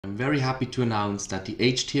I'm very happy to announce that the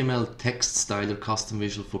HTML text styler custom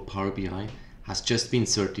visual for Power BI has just been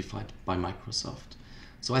certified by Microsoft.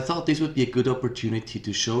 So I thought this would be a good opportunity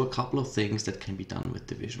to show a couple of things that can be done with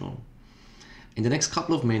the visual. In the next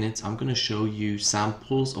couple of minutes, I'm going to show you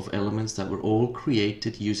samples of elements that were all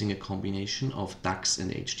created using a combination of DAX and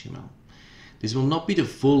HTML. This will not be the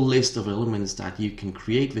full list of elements that you can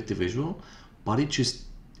create with the visual, but it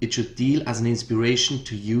should deal as an inspiration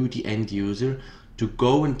to you, the end user, to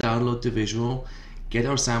go and download the visual, get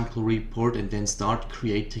our sample report, and then start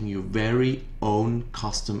creating your very own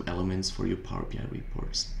custom elements for your Power BI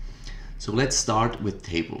reports. So let's start with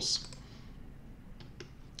tables.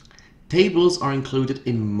 Tables are included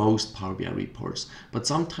in most Power BI reports, but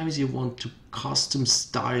sometimes you want to custom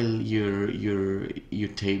style your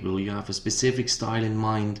table. You have a specific style in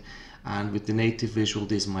mind, and with the native visual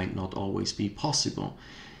this might not always be possible.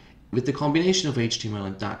 With the combination of HTML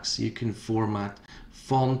and DAX, you can format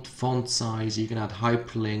font size, you can add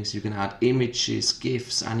hyperlinks, you can add images,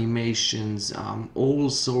 GIFs, animations, all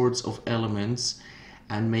sorts of elements,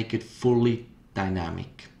 and make it fully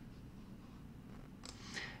dynamic.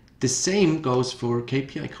 The same goes for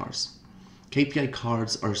KPI cards. KPI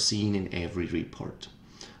cards are seen in every report,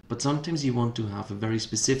 but sometimes you want to have a very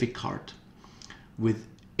specific card. With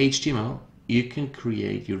HTML, you can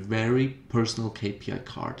create your very personal KPI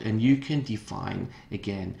card, and you can define,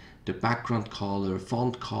 again, the background color,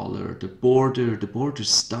 font color, the border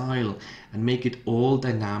style, and make it all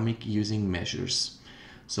dynamic using measures.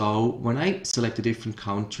 So when I select a different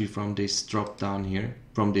country from this drop down here,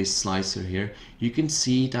 from this slicer here, you can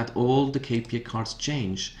see that all the KPI cards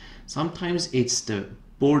change. Sometimes it's the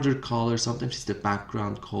border color, sometimes it's the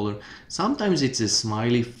background color, sometimes it's a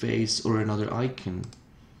smiley face or another icon.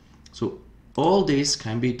 So all this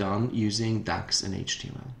can be done using DAX and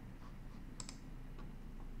HTML.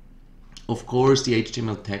 Of course, the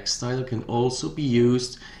HTML text styler can also be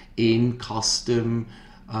used in custom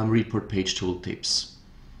report page tooltips.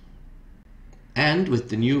 And with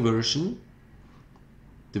the new version,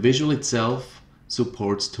 the visual itself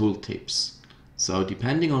supports tooltips. So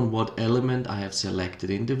depending on what element I have selected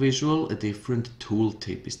in the visual, a different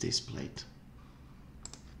tooltip is displayed.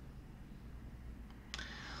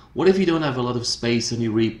 What if you don't have a lot of space on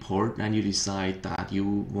your report and you decide that you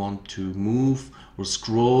want to move or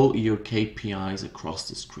scroll your KPIs across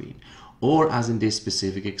the screen? Or as in this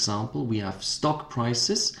specific example, we have stock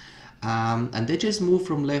prices and they just move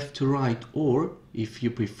from left to right, or if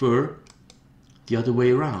you prefer, the other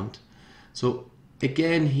way around. So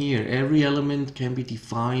again here, every element can be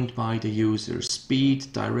defined by the user,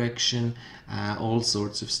 speed, direction, all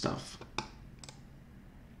sorts of stuff.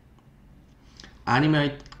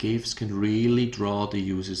 Animated GIFs can really draw the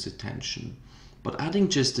user's attention, but adding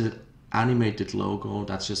just an animated logo,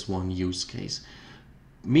 that's just one use case.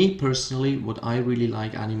 Me personally, what I really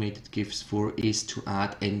like animated GIFs for is to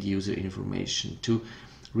add end user information, to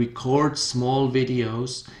record small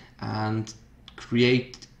videos and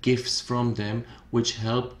create GIFs from them, which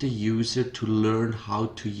help the user to learn how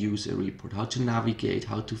to use a report, how to navigate,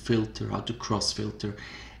 how to filter, how to cross-filter,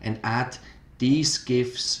 and add these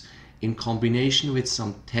GIFs in combination with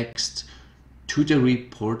some text to the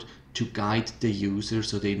report to guide the user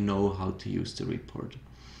so they know how to use the report.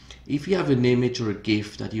 If you have an image or a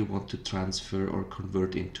GIF that you want to transfer or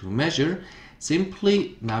convert into a measure,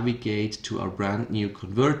 simply navigate to our brand new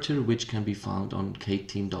converter, which can be found on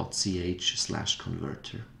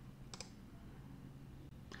kteam.ch/converter.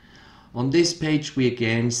 On this page, we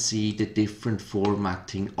again see the different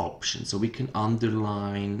formatting options. So we can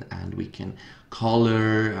underline, and we can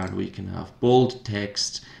color, and we can have bold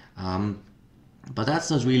text. But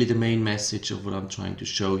that's not really the main message of what I'm trying to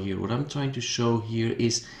show here. What I'm trying to show here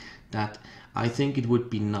is that I think it would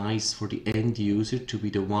be nice for the end user to be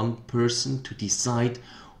the one person to decide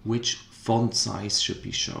which font size should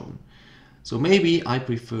be shown. So maybe I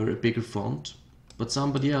prefer a bigger font, but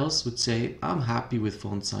somebody else would say, I'm happy with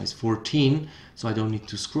font size 14, so I don't need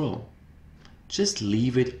to scroll. Just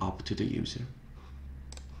leave it up to the user.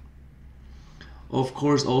 Of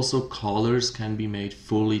course, also colors can be made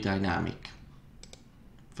fully dynamic.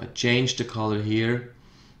 If I change the color here,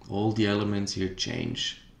 all the elements here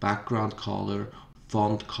change. Background color,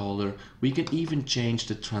 font color. We can even change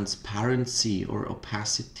the transparency or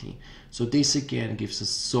opacity. So this again gives us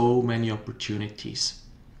so many opportunities.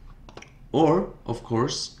 Or, of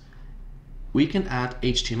course, we can add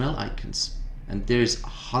HTML icons, and there's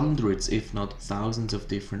hundreds, if not thousands, of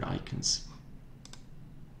different icons.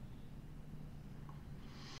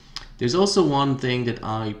 There's also one thing that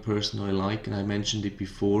I personally like, and I mentioned it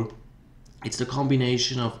before. It's the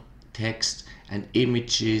combination of text and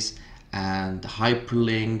images and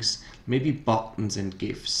hyperlinks, maybe buttons and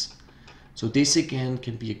GIFs. So this again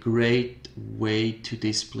can be a great way to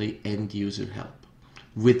display end user help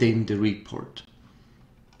within the report.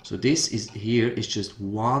 So this is here is just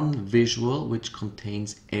one visual which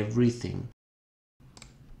contains everything.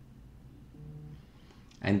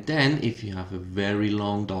 And then if you have a very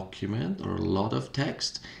long document or a lot of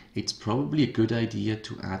text, it's probably a good idea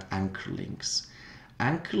to add anchor links.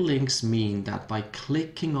 Anchor links mean that by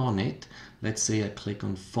clicking on it, let's say I click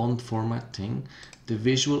on font formatting, the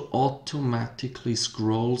visual automatically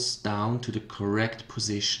scrolls down to the correct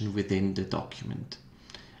position within the document.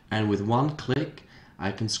 And with one click,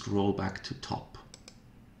 I can scroll back to top.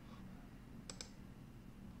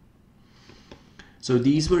 So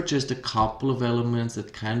these were just a couple of elements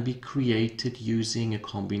that can be created using a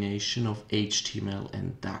combination of HTML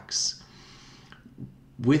and DAX.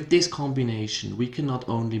 With this combination, we can not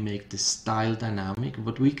only make the style dynamic,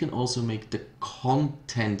 but we can also make the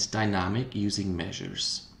content dynamic using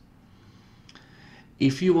measures.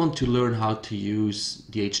 If you want to learn how to use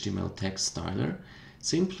the HTML text styler,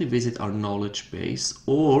 simply visit our knowledge base,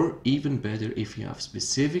 or even better, if you have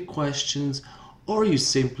specific questions or you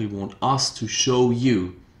simply want us to show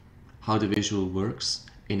you how the visual works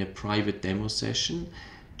in a private demo session,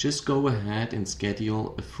 just go ahead and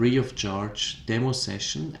schedule a free of charge demo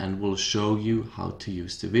session and we'll show you how to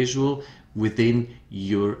use the visual within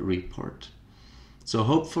your report. So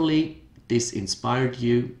hopefully this inspired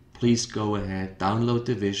you. Please go ahead, download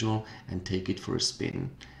the visual and take it for a spin.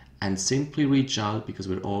 And simply reach out because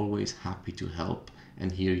we're always happy to help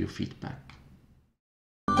and hear your feedback.